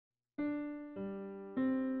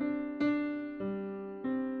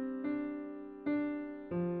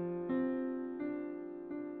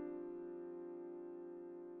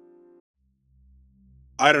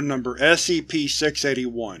Item Number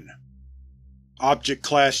SCP-681 Object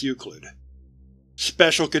Class Euclid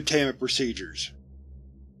Special Containment Procedures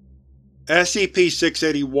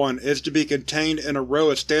SCP-681 is to be contained in a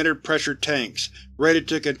row of standard pressure tanks rated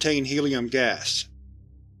to contain helium gas.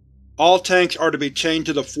 All tanks are to be chained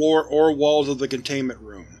to the floor or walls of the containment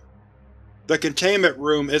room. The containment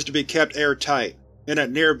room is to be kept airtight and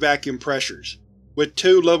at near vacuum pressures, with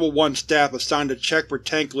 2 Level 1 staff assigned to check for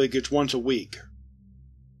tank leakage once a week.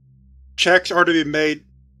 Checks are to be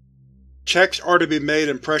made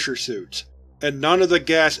in pressure suits, and none of the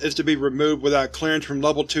gas is to be removed without clearance from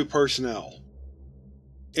Level 2 personnel.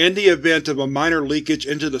 In the event of a minor leakage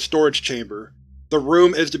into the storage chamber, the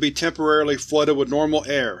room is to be temporarily flooded with normal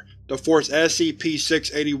air to force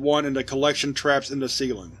SCP-681 into collection traps in the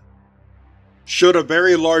ceiling. Should a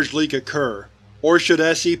very large leak occur, or should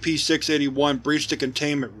SCP-681 breach the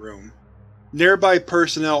containment room, nearby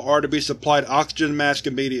personnel are to be supplied oxygen masks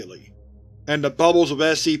immediately, and the bubbles of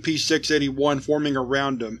SCP-681 forming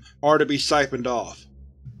around them are to be siphoned off.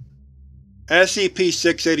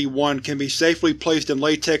 SCP-681 can be safely placed in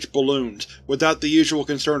latex balloons without the usual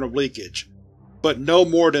concern of leakage, but no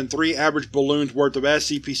more than 3 average balloons worth of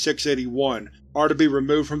SCP-681 are to be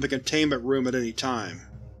removed from the containment room at any time.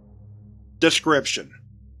 Description: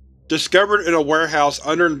 Discovered in a warehouse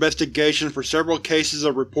under investigation for several cases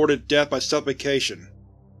of reported death by suffocation.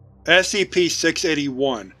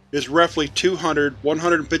 SCP-681 is roughly 200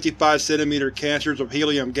 155 cm canisters of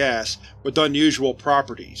helium gas with unusual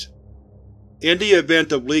properties. In the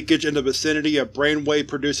event of leakage in the vicinity of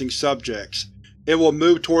brainwave-producing subjects, it will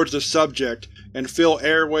move towards the subject and fill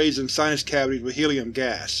airways and sinus cavities with helium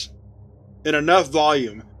gas. In enough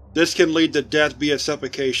volume, this can lead to death via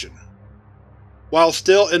suffocation. While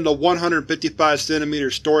still in the 155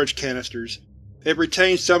 cm storage canisters, it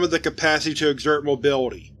retains some of the capacity to exert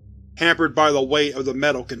mobility, hampered by the weight of the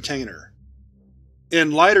metal container.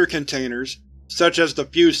 In lighter containers, such as the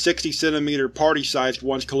few 60 cm party-sized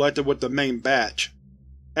ones collected with the main batch,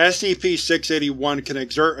 SCP-681 can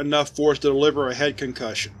exert enough force to deliver a head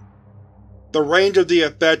concussion. The range of the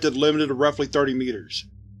effect is limited to roughly 30 meters,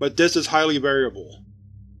 but this is highly variable.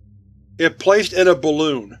 If placed in a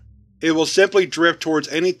balloon, it will simply drift towards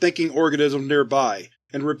any thinking organism nearby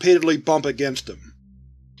and repeatedly bump against them.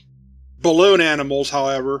 Balloon animals,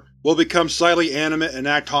 however, will become slightly animate and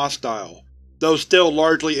act hostile, though still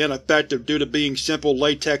largely ineffective due to being simple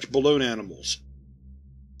latex balloon animals.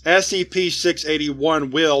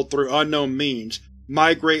 SCP-681 will, through unknown means,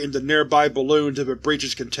 migrate into nearby balloons if it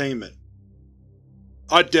breaches containment.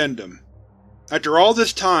 Addendum: After all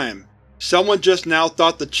this time, someone just now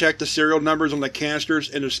thought to check the serial numbers on the canisters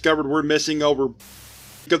and discovered we're missing over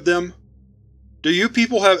of them? Do you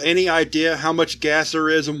people have any idea how much gas there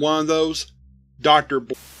is in one of those? Dr.